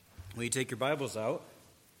Will you take your Bibles out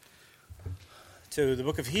to the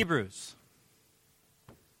book of Hebrews?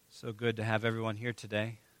 So good to have everyone here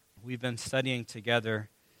today. We've been studying together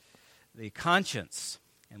the conscience,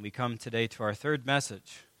 and we come today to our third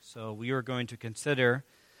message. So we are going to consider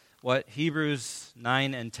what Hebrews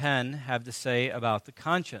 9 and 10 have to say about the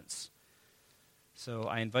conscience. So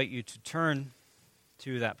I invite you to turn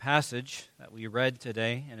to that passage that we read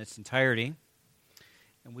today in its entirety,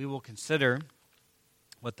 and we will consider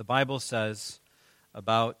what the Bible says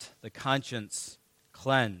about the conscience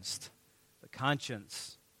cleansed. The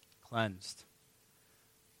conscience cleansed.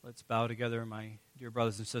 Let's bow together, my dear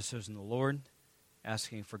brothers and sisters in the Lord,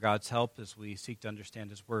 asking for God's help as we seek to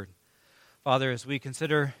understand His Word. Father, as we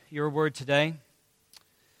consider your Word today,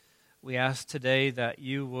 we ask today that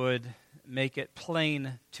you would make it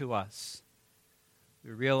plain to us.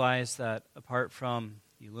 We realize that apart from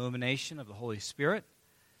the illumination of the Holy Spirit,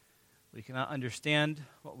 we cannot understand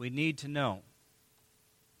what we need to know.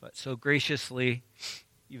 But so graciously,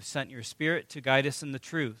 you've sent your Spirit to guide us in the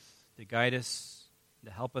truth, to guide us,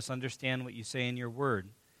 to help us understand what you say in your word.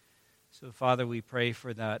 So, Father, we pray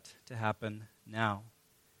for that to happen now.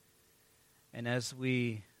 And as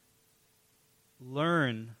we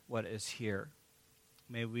learn what is here,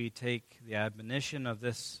 may we take the admonition of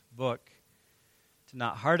this book to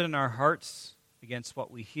not harden our hearts against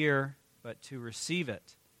what we hear, but to receive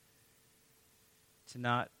it. To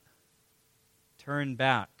not turn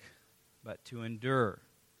back, but to endure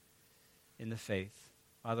in the faith.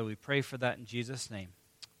 Father, we pray for that in Jesus' name.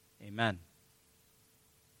 Amen.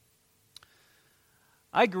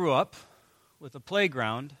 I grew up with a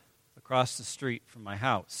playground across the street from my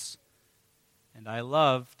house, and I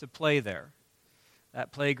love to play there.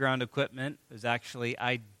 That playground equipment is actually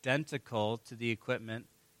identical to the equipment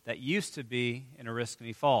that used to be in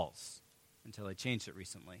Oriskany Falls, until I changed it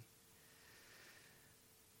recently.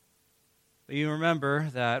 But you remember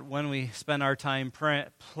that when we spent our time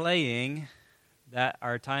playing, that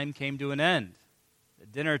our time came to an end. The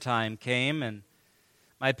dinner time came, and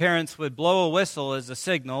my parents would blow a whistle as a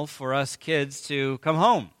signal for us kids to come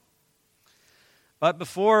home. But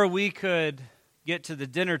before we could get to the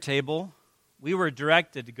dinner table, we were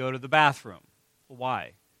directed to go to the bathroom.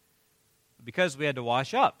 Why? Because we had to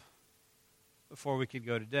wash up before we could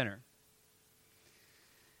go to dinner.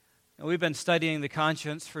 And we've been studying the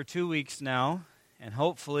conscience for 2 weeks now, and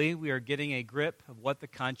hopefully we are getting a grip of what the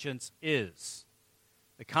conscience is.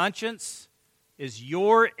 The conscience is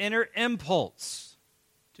your inner impulse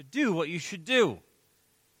to do what you should do.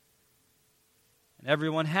 And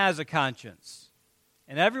everyone has a conscience.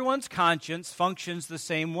 And everyone's conscience functions the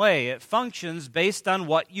same way. It functions based on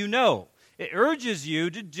what you know. It urges you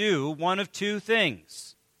to do one of two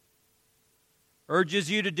things. Urges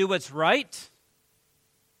you to do what's right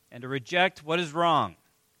and to reject what is wrong.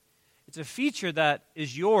 It's a feature that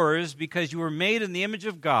is yours because you were made in the image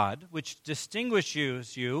of God, which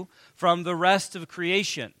distinguishes you from the rest of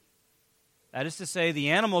creation. That is to say, the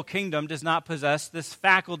animal kingdom does not possess this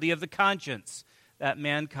faculty of the conscience that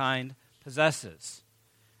mankind possesses.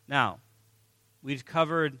 Now, we've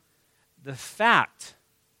covered the fact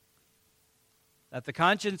that the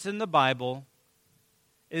conscience in the Bible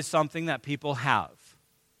is something that people have.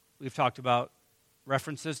 We've talked about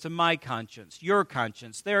references to my conscience, your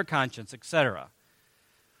conscience, their conscience, etc.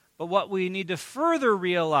 But what we need to further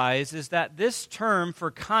realize is that this term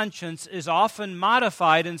for conscience is often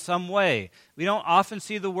modified in some way. We don't often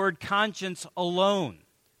see the word conscience alone.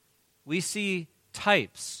 We see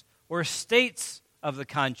types or states of the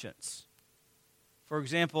conscience. For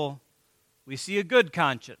example, we see a good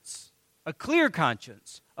conscience, a clear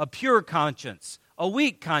conscience, a pure conscience, a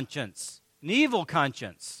weak conscience, an evil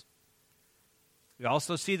conscience. We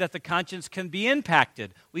also see that the conscience can be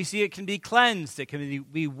impacted. We see it can be cleansed, it can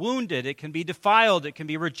be wounded, it can be defiled, it can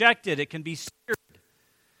be rejected, it can be seared.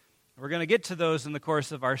 We're going to get to those in the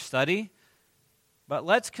course of our study, but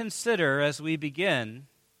let's consider as we begin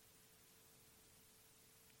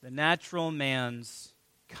the natural man's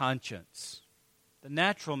conscience. The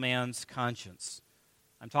natural man's conscience.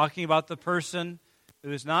 I'm talking about the person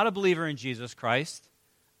who is not a believer in Jesus Christ,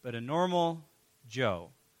 but a normal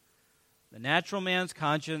Joe. The natural man's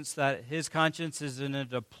conscience, that his conscience is in a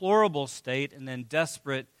deplorable state and in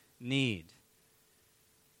desperate need.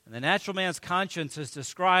 And the natural man's conscience is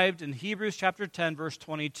described in Hebrews chapter 10, verse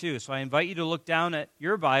 22. So I invite you to look down at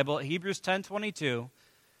your Bible, at Hebrews 10:22,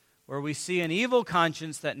 where we see an evil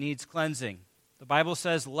conscience that needs cleansing. The Bible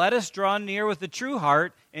says, "Let us draw near with a true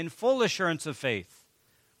heart in full assurance of faith,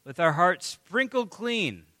 with our hearts sprinkled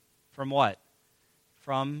clean from what?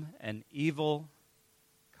 From an evil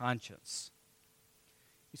conscience."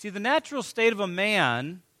 You see, the natural state of a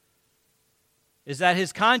man is that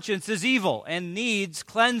his conscience is evil and needs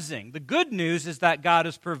cleansing. The good news is that God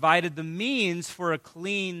has provided the means for a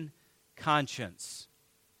clean conscience,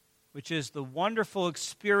 which is the wonderful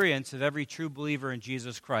experience of every true believer in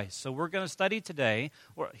Jesus Christ. So we're going to study today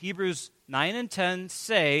what Hebrews 9 and 10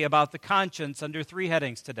 say about the conscience under 3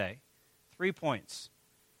 headings today. 3 points.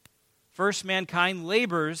 First, mankind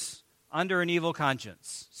labors under an evil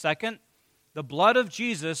conscience. Second, the blood of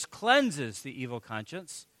Jesus cleanses the evil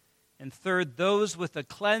conscience. And third, those with a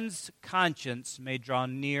cleansed conscience may draw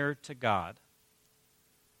near to God.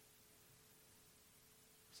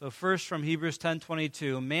 So first from Hebrews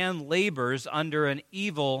 10:22, man labors under an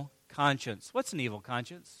evil conscience. What's an evil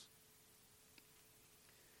conscience?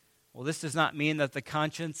 Well, this does not mean that the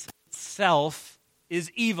conscience itself is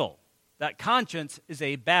evil. That conscience is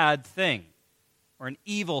a bad thing or an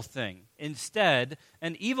evil thing. Instead,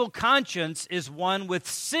 an evil conscience is one with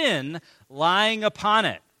sin lying upon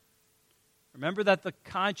it. Remember that the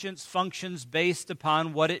conscience functions based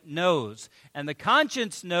upon what it knows, and the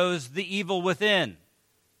conscience knows the evil within.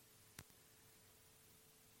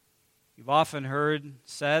 You've often heard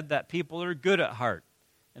said that people are good at heart,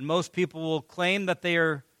 and most people will claim that they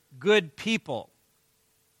are good people.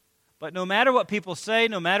 But no matter what people say,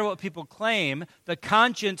 no matter what people claim, the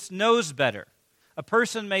conscience knows better. A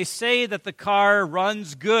person may say that the car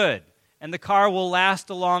runs good, and the car will last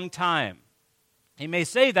a long time. He may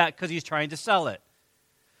say that because he's trying to sell it.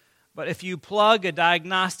 But if you plug a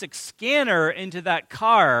diagnostic scanner into that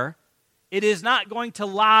car, it is not going to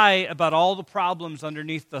lie about all the problems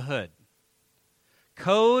underneath the hood.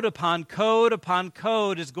 Code upon code upon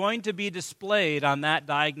code is going to be displayed on that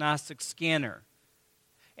diagnostic scanner.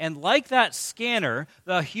 And like that scanner,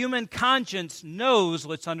 the human conscience knows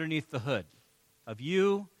what's underneath the hood of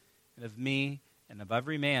you and of me and of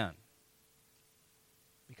every man.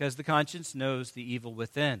 Because the conscience knows the evil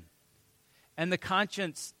within. And the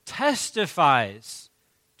conscience testifies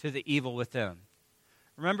to the evil within.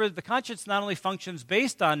 Remember, the conscience not only functions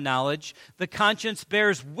based on knowledge, the conscience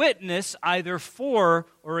bears witness either for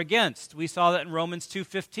or against. We saw that in Romans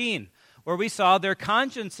 2:15, where we saw their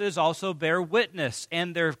consciences also bear witness,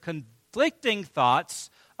 and their conflicting thoughts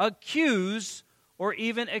accuse or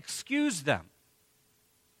even excuse them.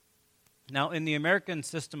 Now, in the American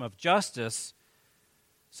system of justice,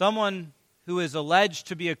 someone who is alleged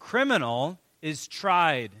to be a criminal is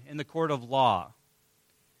tried in the court of law.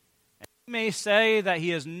 And he may say that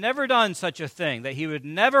he has never done such a thing, that he would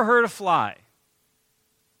never hurt a fly.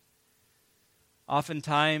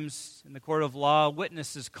 Oftentimes, in the court of law,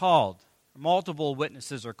 witness is called. Multiple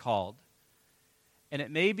witnesses are called. And it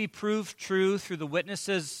may be proved true through the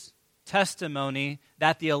witness's testimony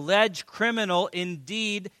that the alleged criminal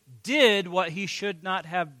indeed did what he should not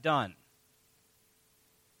have done.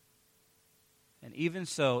 And even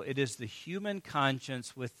so, it is the human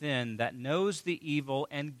conscience within that knows the evil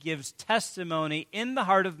and gives testimony in the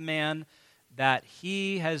heart of man that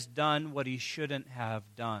he has done what he shouldn't have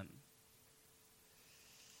done.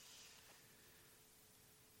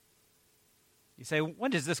 You say, when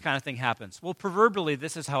does this kind of thing happen? Well, proverbially,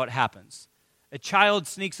 this is how it happens. A child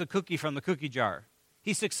sneaks a cookie from the cookie jar.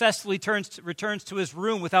 He successfully returns to his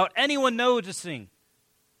room without anyone noticing.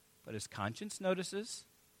 But his conscience notices.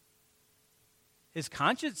 His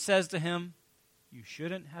conscience says to him, you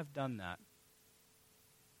shouldn't have done that.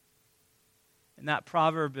 And that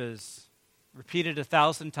proverb is repeated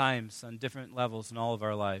 1,000 times on different levels in all of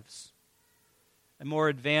our lives. A more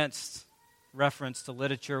advanced reference to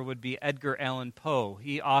literature would be Edgar Allan Poe.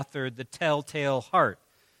 He authored The Telltale Heart.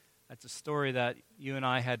 That's a story that you and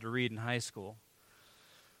I had to read in high school.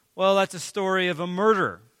 Well, that's a story of a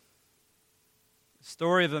murder. A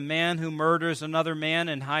story of a man who murders another man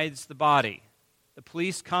and hides the body. The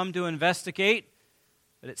police come to investigate,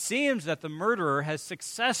 but it seems that the murderer has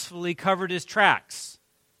successfully covered his tracks.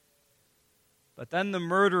 But then the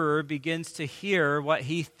murderer begins to hear what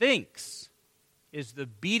he thinks is the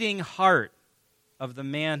beating heart of the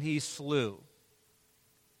man he slew.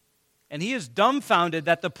 And he is dumbfounded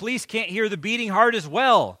that the police can't hear the beating heart as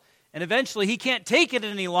well. And eventually he can't take it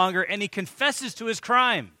any longer, and he confesses to his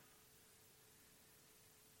crime.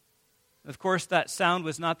 Of course, that sound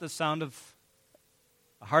was not the sound of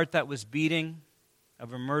a heart that was beating,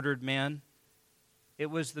 of a murdered man.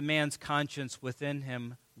 It was the man's conscience within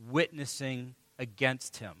him witnessing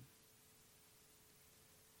against him.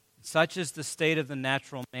 Such is the state of the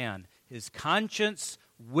natural man. His conscience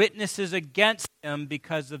witnesses against him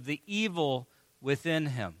because of the evil within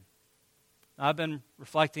him. I've been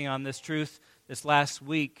reflecting on this truth this last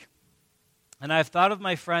week, and I've thought of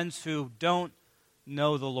my friends who don't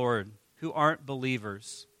know the Lord, who aren't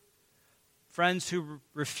believers. friends who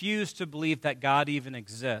refuse to believe that God even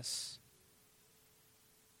exists,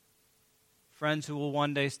 friends who will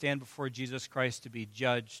one day stand before Jesus Christ to be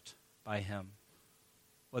judged by him,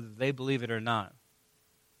 whether they believe it or not.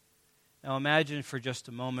 Now imagine for just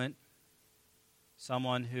a moment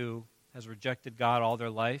someone who has rejected God all their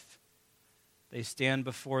life. They stand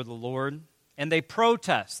before the Lord and they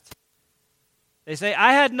protest. They say,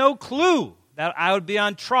 I had no clue that I would be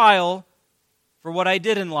on trial for what I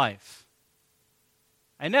did in life.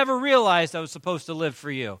 I never realized I was supposed to live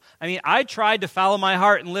for you. I mean, I tried to follow my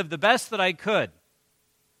heart and live the best that I could.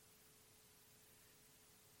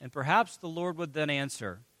 And perhaps the Lord would then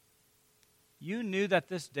answer, you knew that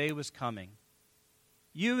this day was coming.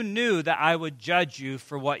 You knew that I would judge you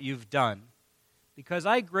for what you've done, because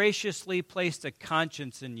I graciously placed a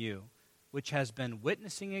conscience in you, which has been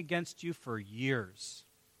witnessing against you for years.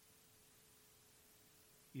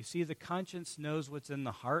 You see, the conscience knows what's in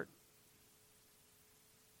the heart,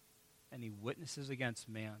 and he witnesses against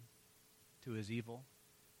man to his evil,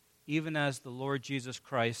 even as the Lord Jesus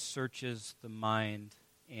Christ searches the mind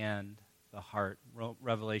and the heart,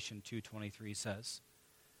 Revelation 2:23 says.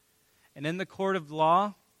 And in the court of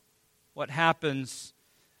law, what happens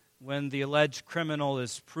when the alleged criminal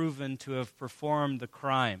is proven to have performed the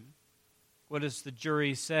crime? What does the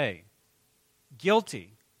jury say?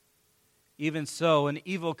 Guilty. Even so, an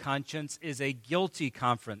evil conscience is a guilty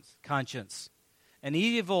conscience. An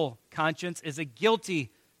evil conscience is a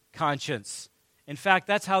guilty conscience. In fact,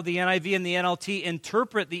 that's how the NIV and the NLT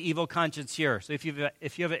interpret the evil conscience here. So if you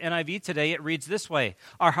have an NIV today, it reads this way: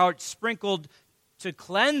 our hearts sprinkled to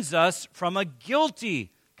cleanse us from a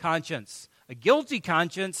guilty conscience. A guilty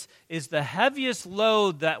conscience is the heaviest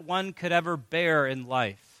load that one could ever bear in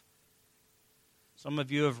life. Some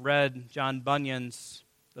of you have read John Bunyan's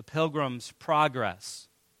The Pilgrim's Progress.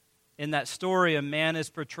 In that story, a man is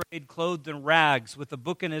portrayed clothed in rags with a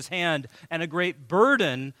book in his hand and a great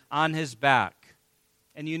burden on his back.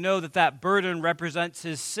 And you know that burden represents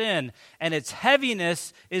his sin, and its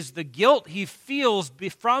heaviness is the guilt he feels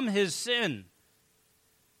from his sin.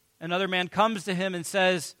 Another man comes to him and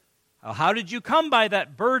says, how did you come by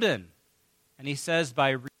that burden? And he says,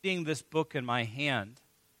 by reading this book in my hand.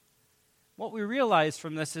 What we realize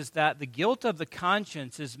from this is that the guilt of the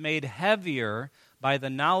conscience is made heavier by the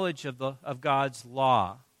knowledge of God's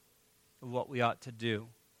law, of what we ought to do.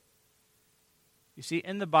 You see,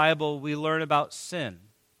 in the Bible, we learn about sin.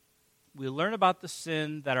 We learn about the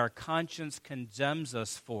sin that our conscience condemns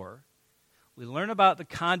us for. We learn about the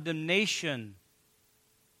condemnation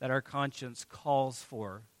that our conscience calls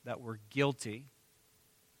for, that we're guilty.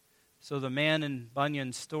 So the man in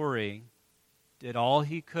Bunyan's story did all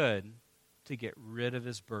he could to get rid of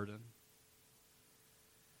his burden.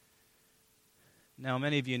 Now,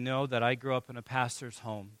 many of you know that I grew up in a pastor's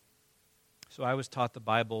home, so I was taught the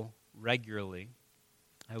Bible regularly.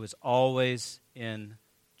 I was always in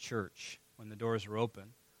church when the doors were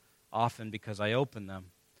open, often because I opened them.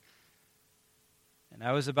 And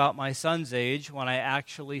I was about my son's age when I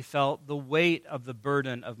actually felt the weight of the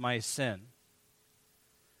burden of my sin.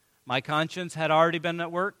 My conscience had already been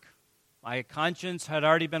at work. My conscience had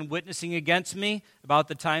already been witnessing against me about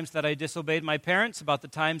the times that I disobeyed my parents, about the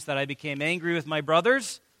times that I became angry with my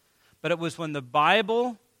brothers. But it was when the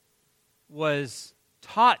Bible was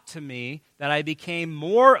taught to me that I became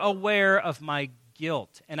more aware of my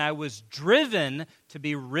guilt, and I was driven to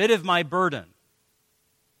be rid of my burden.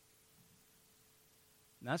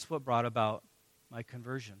 And that's what brought about my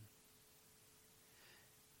conversion.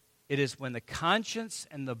 It is when the conscience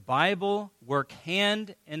and the Bible work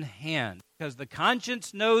hand in hand, because the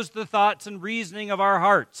conscience knows the thoughts and reasoning of our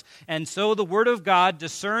hearts, and so the Word of God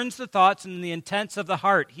discerns the thoughts and the intents of the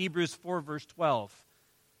heart, Hebrews 4, verse 12.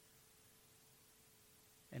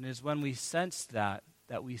 And it is when we sense that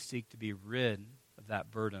we seek to be rid of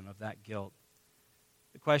that burden, of that guilt.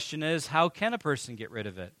 The question is, how can a person get rid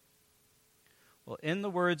of it? Well, in the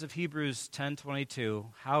words of Hebrews 10:22,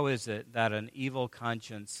 how is it that an evil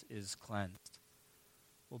conscience is cleansed?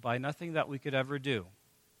 Well, by nothing that we could ever do,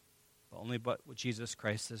 but only what Jesus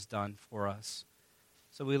Christ has done for us.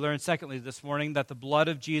 So we learned, secondly, this morning, that the blood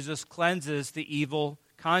of Jesus cleanses the evil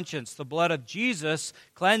conscience. The blood of Jesus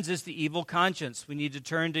cleanses the evil conscience. We need to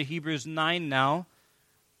turn to Hebrews 9 now.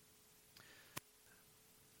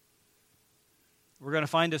 We're going to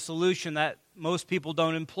find a solution that most people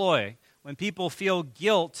don't employ. When people feel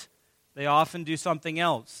guilt, they often do something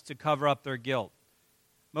else to cover up their guilt.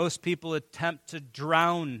 Most people attempt to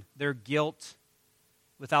drown their guilt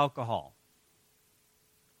with alcohol.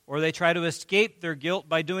 Or they try to escape their guilt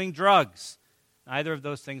by doing drugs. Neither of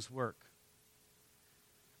those things work.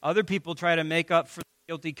 Other people try to make up for the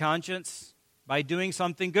guilty conscience by doing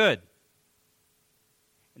something good.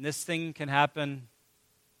 And this thing can happen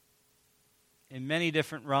in many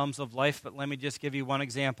different realms of life, but let me just give you one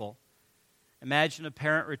example. Imagine a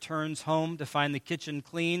parent returns home to find the kitchen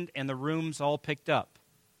cleaned and the rooms all picked up.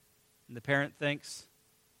 And the parent thinks,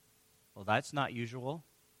 well, that's not usual.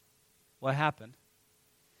 What happened?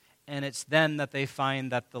 And it's then that they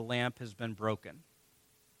find that the lamp has been broken.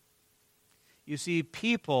 You see,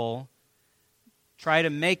 people try to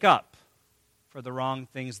make up for the wrong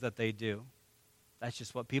things that they do. That's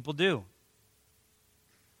just what people do.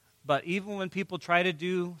 But even when people try to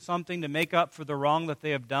do something to make up for the wrong that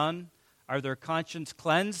they have done, are their conscience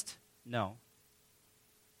cleansed? No.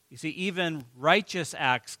 You see, even righteous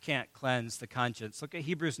acts can't cleanse the conscience. Look at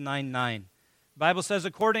Hebrews 9:9. The Bible says,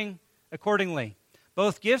 accordingly,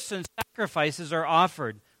 both gifts and sacrifices are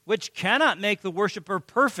offered, which cannot make the worshiper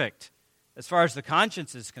perfect as far as the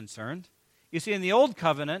conscience is concerned. You see, in the Old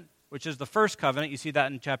Covenant, which is the first covenant, you see that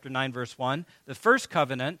in chapter 9, verse 1, the first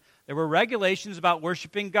covenant, there were regulations about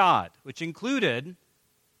worshiping God, which included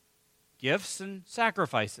gifts and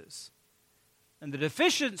sacrifices. And the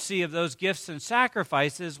deficiency of those gifts and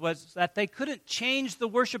sacrifices was that they couldn't change the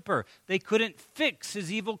worshiper. They couldn't fix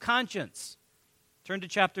his evil conscience. Turn to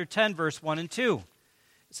chapter 10, verse 1 and 2.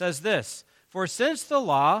 It says this, "For since the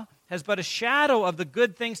law has but a shadow of the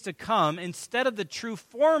good things to come instead of the true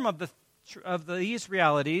form of these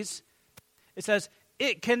realities," it says,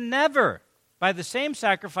 "it can never, by the same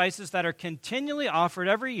sacrifices that are continually offered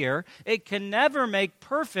every year, it can never make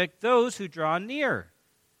perfect those who draw near.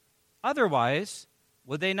 Otherwise,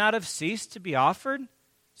 would they not have ceased to be offered,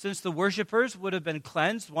 since the worshipers would have been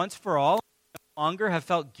cleansed once for all, and no longer have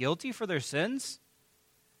felt guilty for their sins?"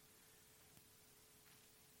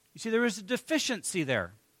 You see, there was a deficiency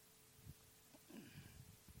there.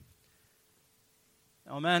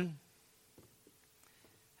 Now, men,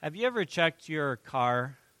 have you ever checked your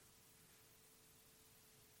car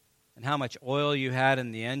and how much oil you had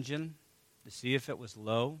in the engine to see if it was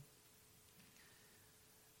low?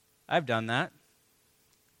 I've done that.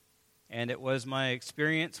 And it was my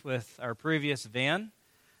experience with our previous van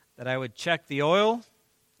that I would check the oil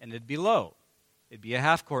and it'd be low. It'd be a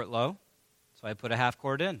half quart low, so I put a half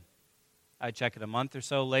quart in. I'd check it a month or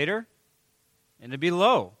so later and it'd be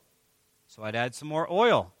low, so I'd add some more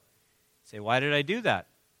oil. Say, why did I do that?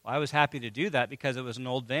 Well, I was happy to do that because it was an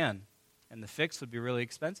old van and the fix would be really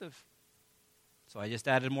expensive. So I just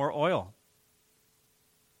added more oil.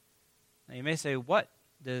 Now you may say, what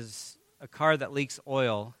does a car that leaks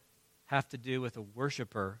oil have to do with a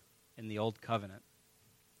worshiper in the Old Covenant?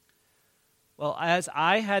 Well, as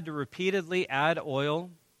I had to repeatedly add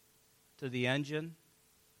oil to the engine,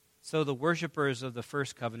 so the worshipers of the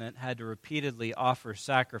first covenant had to repeatedly offer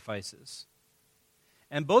sacrifices.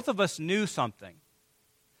 And both of us knew something.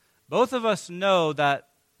 Both of us know that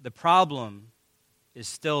the problem is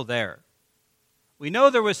still there. We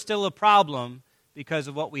know there was still a problem because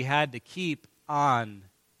of what we had to keep on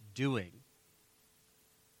doing.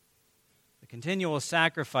 The continual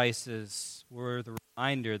sacrifices were the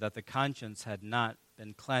reminder that the conscience had not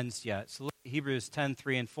been cleansed yet. So look at Hebrews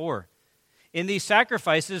 10:3 and 4. In these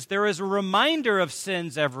sacrifices, there is a reminder of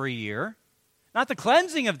sins every year. Not the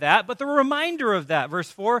cleansing of that, but the reminder of that.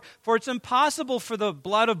 Verse 4, "For it's impossible for the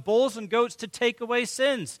blood of bulls and goats to take away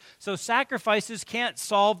sins." So sacrifices can't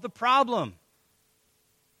solve the problem.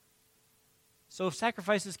 So if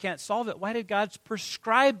sacrifices can't solve it, why did God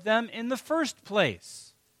prescribe them in the first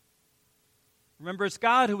place? Remember, it's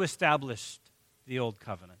God who established the Old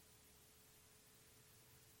Covenant.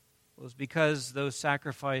 It was because those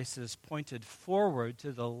sacrifices pointed forward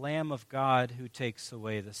to the Lamb of God who takes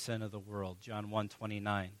away the sin of the world. John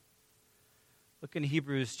 1:29. Look in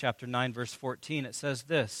Hebrews chapter 9, verse 14. It says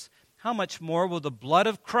this, "How much more will the blood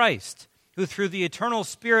of Christ, who through the eternal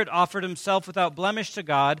Spirit offered himself without blemish to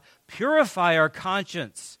God, purify our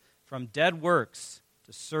conscience from dead works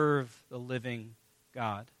to serve the living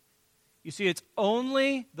God?" You see, it's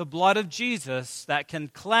only the blood of Jesus that can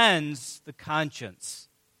cleanse the conscience.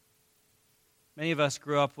 Many of us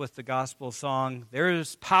grew up with the gospel song, "There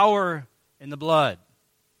is power in the blood."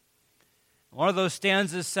 One of those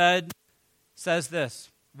stanzas says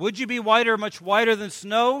this, "Would you be whiter, much whiter than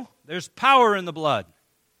snow? There's power in the blood.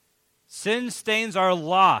 Sin stains are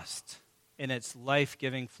lost in its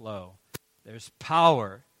life-giving flow." There's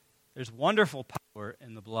power. There's wonderful power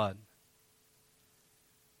in the blood.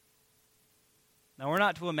 Now, we're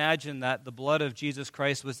not to imagine that the blood of Jesus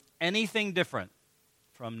Christ was anything different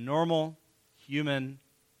from normal human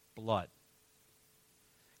blood.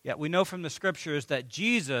 Yet we know from the Scriptures that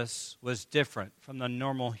Jesus was different from the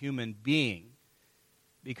normal human being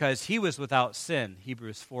because he was without sin,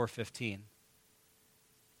 Hebrews 4:15.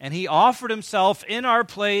 And he offered himself in our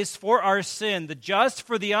place for our sin, the just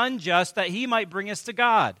for the unjust, that he might bring us to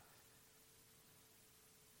God.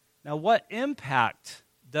 Now, what impact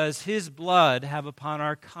does his blood have upon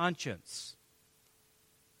our conscience?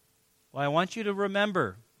 Well, I want you to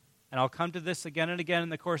remember, and I'll come to this again and again in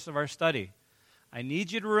the course of our study. I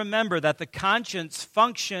need you to remember that the conscience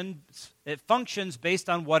functions based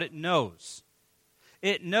on what it knows.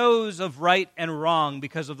 It knows of right and wrong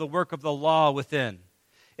because of the work of the law within.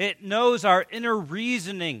 It knows our inner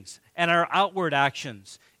reasonings and our outward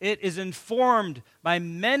actions. It is informed by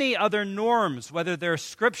many other norms, whether they're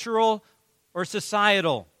scriptural or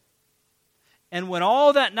societal. And when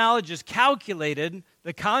all that knowledge is calculated,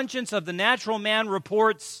 the conscience of the natural man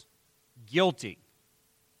reports guilty.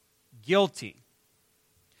 Guilty.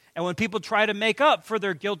 And when people try to make up for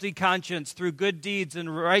their guilty conscience through good deeds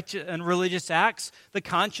and righteous and religious acts, the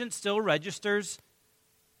conscience still registers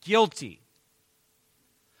guilty.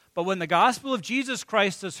 But when the gospel of Jesus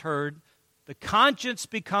Christ is heard, the conscience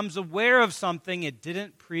becomes aware of something it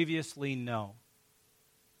didn't previously know.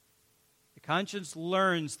 The conscience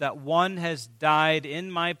learns that one has died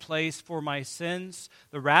in my place for my sins.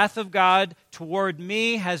 The wrath of God toward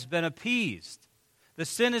me has been appeased. The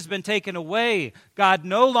sin has been taken away. God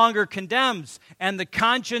no longer condemns, and the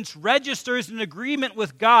conscience registers an agreement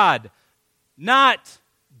with God, not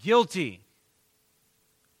guilty.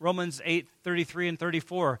 Romans 8:33 and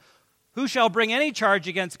 34. Who shall bring any charge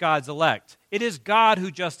against God's elect? It is God who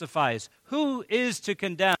justifies. Who is to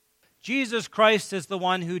condemn? Jesus Christ is the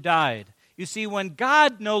one who died. You see, when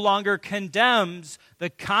God no longer condemns, the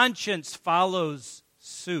conscience follows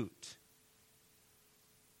suit.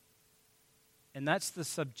 And that's the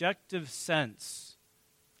subjective sense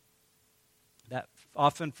that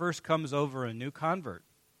often first comes over a new convert.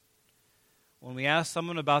 When we ask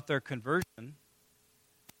someone about their conversion,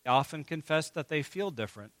 they often confess that they feel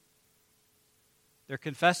different. They're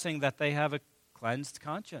confessing that they have a cleansed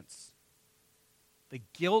conscience. The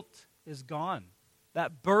guilt is gone.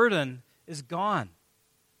 That burden is gone.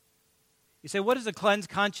 You say, what does a cleansed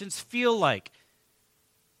conscience feel like?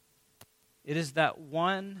 It is that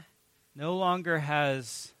one no longer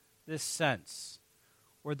has this sense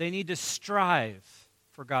where they need to strive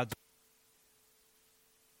for God's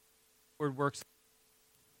word works.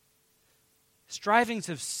 Strivings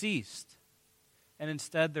have ceased, and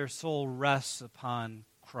instead their soul rests upon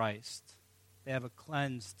Christ. They have a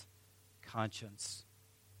cleansed conscience.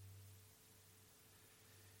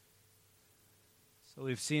 So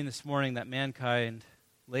we've seen this morning that mankind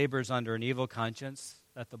labors under an evil conscience,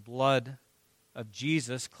 that the blood of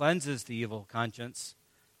Jesus cleanses the evil conscience.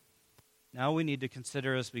 Now we need to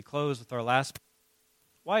consider as we close with our last,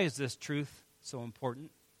 why is this truth so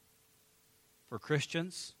important for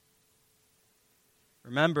Christians?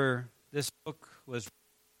 Remember, this book was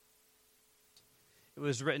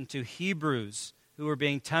written to Hebrews who were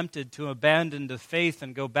being tempted to abandon the faith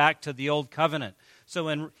and go back to the old covenant. So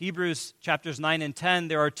in Hebrews chapters 9 and 10,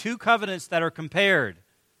 there are two covenants that are compared,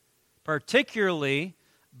 particularly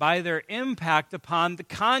by their impact upon the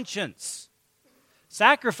conscience.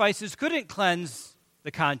 Sacrifices couldn't cleanse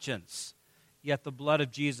the conscience, yet the blood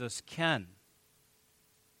of Jesus can.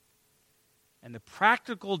 And the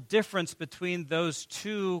practical difference between those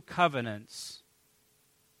two covenants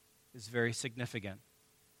is very significant,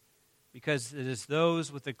 because it is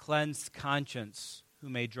those with a cleansed conscience who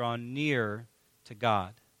may draw near to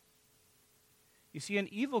God. You see, an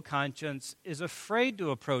evil conscience is afraid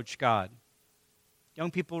to approach God.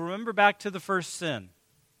 Young people, remember back to the first sin.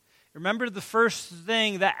 Remember the first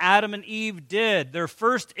thing that Adam and Eve did. Their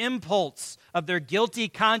first impulse of their guilty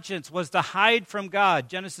conscience was to hide from God.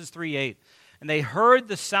 Genesis 3:8. And they heard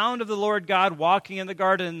the sound of the Lord God walking in the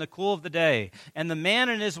garden in the cool of the day. And the man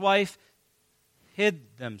and his wife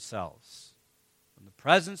hid themselves from the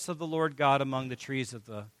presence of the Lord God among the trees of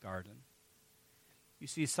the garden. You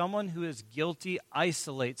see, someone who is guilty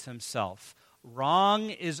isolates himself.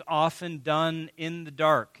 Wrong is often done in the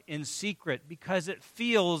dark, in secret, because it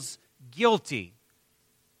feels guilty.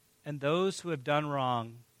 And those who have done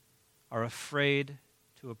wrong are afraid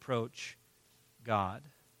to approach God.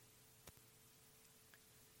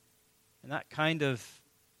 And that kind of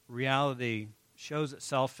reality shows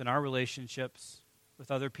itself in our relationships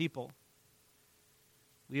with other people.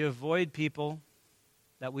 We avoid people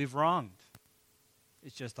that we've wronged.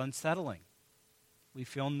 It's just unsettling. We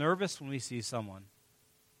feel nervous when we see someone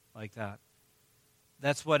like that.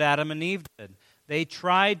 That's what Adam and Eve did. They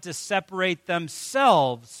tried to separate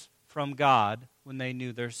themselves from God when they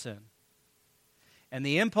knew their sin. And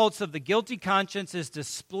the impulse of the guilty conscience is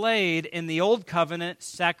displayed in the Old Covenant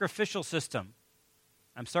sacrificial system.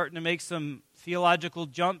 I'm starting to make some theological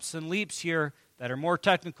jumps and leaps here that are more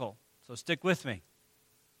technical, so stick with me.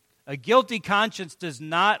 A guilty conscience does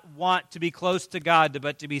not want to be close to God,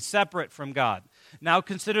 but to be separate from God. Now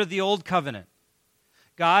consider the Old Covenant.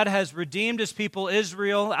 God has redeemed his people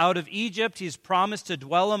Israel out of Egypt. He's promised to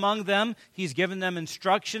dwell among them. He's given them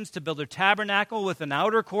instructions to build a tabernacle with an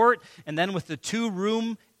outer court and then with the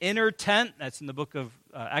 2-room inner tent. That's in the book of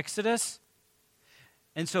Exodus.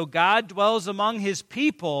 And so God dwells among his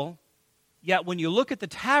people, yet when you look at the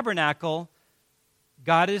tabernacle,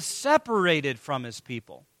 God is separated from his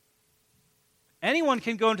people. Anyone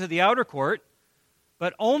can go into the outer court,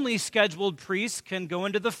 but only scheduled priests can go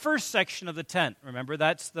into the first section of the tent. Remember,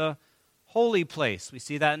 that's the holy place. We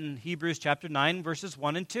see that in Hebrews chapter 9, verses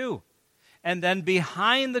 1 and 2. And then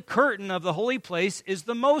behind the curtain of the holy place is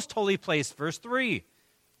the most holy place, verse 3. You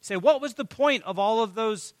say, what was the point of all of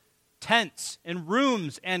those tents and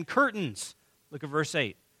rooms and curtains? Look at verse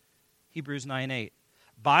 8, Hebrews 9:8.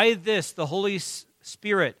 By this, the Holy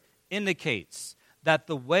Spirit indicates that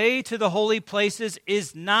the way to the holy places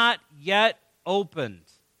is not yet opened,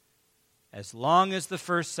 as long as the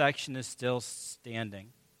first section is still standing.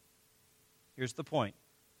 Here's the point.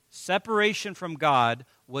 Separation from God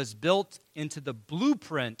was built into the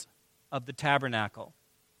blueprint of the tabernacle.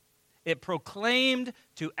 It proclaimed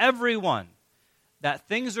to everyone that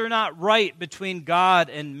things are not right between God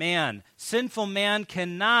and man. Sinful man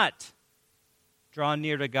cannot draw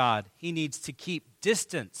near to God. He needs to keep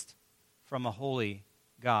distanced from a holy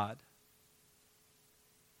God.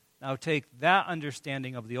 Now take that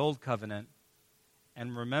understanding of the Old Covenant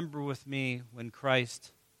and remember with me when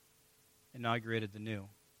Christ inaugurated the New.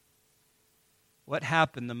 What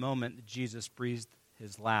happened the moment that Jesus breathed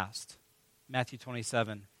his last? Matthew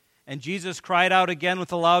 27. And Jesus cried out again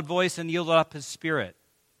with a loud voice and yielded up his spirit.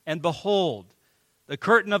 And behold, the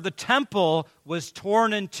curtain of the temple was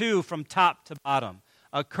torn in two from top to bottom.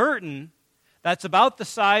 A curtain that's about the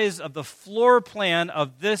size of the floor plan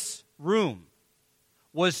of this room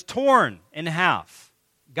was torn in half.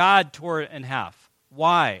 God tore it in half.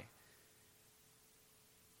 Why?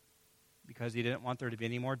 Because he didn't want there to be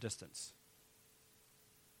any more distance.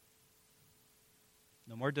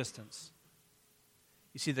 No more distance.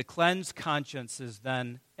 You see, the cleansed conscience is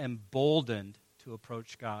then emboldened to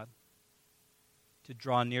approach God, to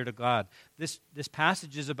draw near to God. This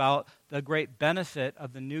passage is about the great benefit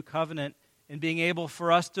of the new covenant in being able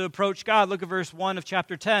for us to approach God. Look at verse 1 of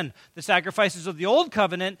chapter 10. The sacrifices of the old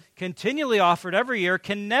covenant, continually offered every year,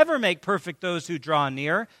 can never make perfect those who draw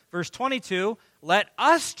near. Verse 22, let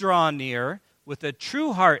us draw near with a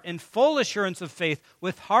true heart and full assurance of faith,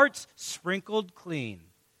 with hearts sprinkled clean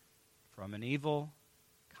from an evil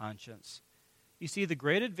conscience. You see, the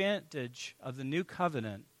great advantage of the new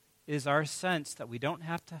covenant is our sense that we don't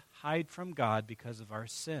have to hide from God because of our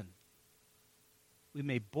sin. We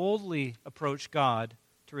may boldly approach God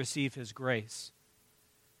to receive his grace.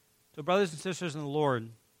 So, brothers and sisters in the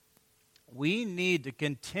Lord, we need to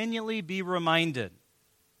continually be reminded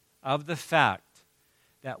of the fact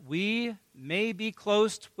that we may be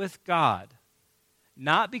close with God,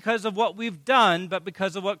 not because of what we've done, but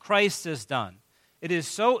because of what Christ has done. It is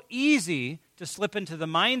so easy to slip into the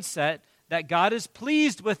mindset that God is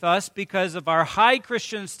pleased with us because of our high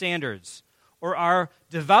Christian standards or our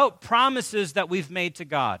devout promises that we've made to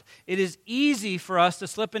God. It is easy for us to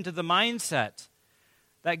slip into the mindset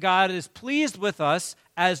that God is pleased with us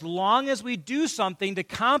as long as we do something to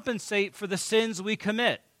compensate for the sins we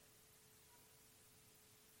commit.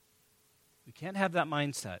 We can't have that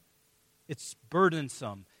mindset. It's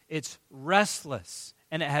burdensome, it's restless,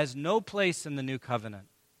 and it has no place in the new covenant.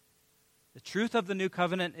 The truth of the new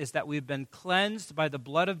covenant is that we've been cleansed by the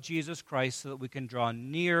blood of Jesus Christ so that we can draw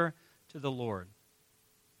near to the Lord.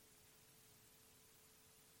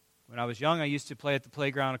 When I was young, I used to play at the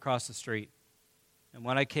playground across the street. And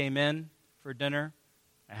when I came in for dinner,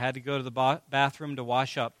 I had to go to the bathroom to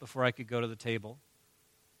wash up before I could go to the table.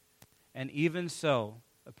 And even so,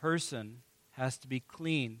 a person has to be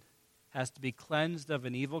cleaned, has to be cleansed of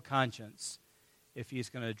an evil conscience if he's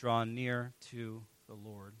going to draw near to the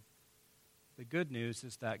Lord. The good news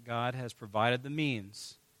is that God has provided the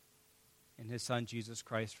means in his Son Jesus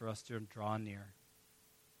Christ for us to draw near.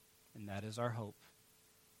 And that is our hope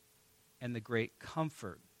and the great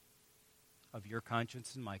comfort of your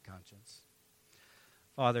conscience and my conscience.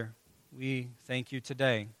 Father, we thank you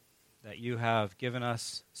today that you have given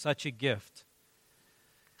us such a gift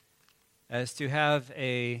as to have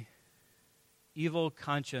a evil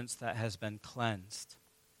conscience that has been cleansed.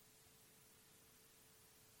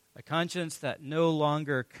 A conscience that no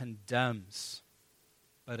longer condemns,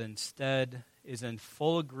 but instead is in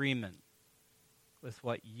full agreement with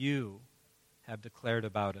what you have declared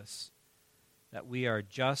about us, that we are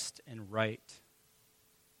just and right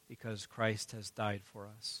because Christ has died for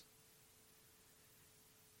us.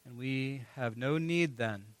 And we have no need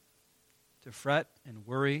then to fret and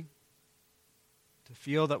worry, to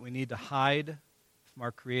feel that we need to hide from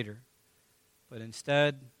our Creator, but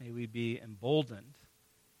instead may we be emboldened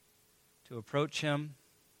to approach Him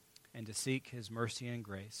and to seek His mercy and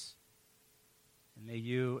grace. And may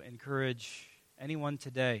you encourage anyone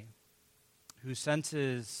today who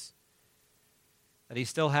senses that he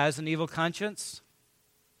still has an evil conscience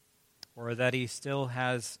or that he still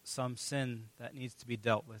has some sin that needs to be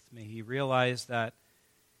dealt with. May he realize that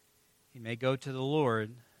he may go to the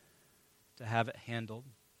Lord to have it handled,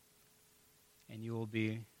 and you will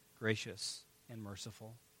be gracious and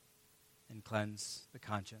merciful and cleanse the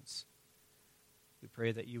conscience. We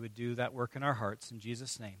pray that you would do that work in our hearts. In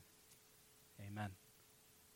Jesus' name, amen.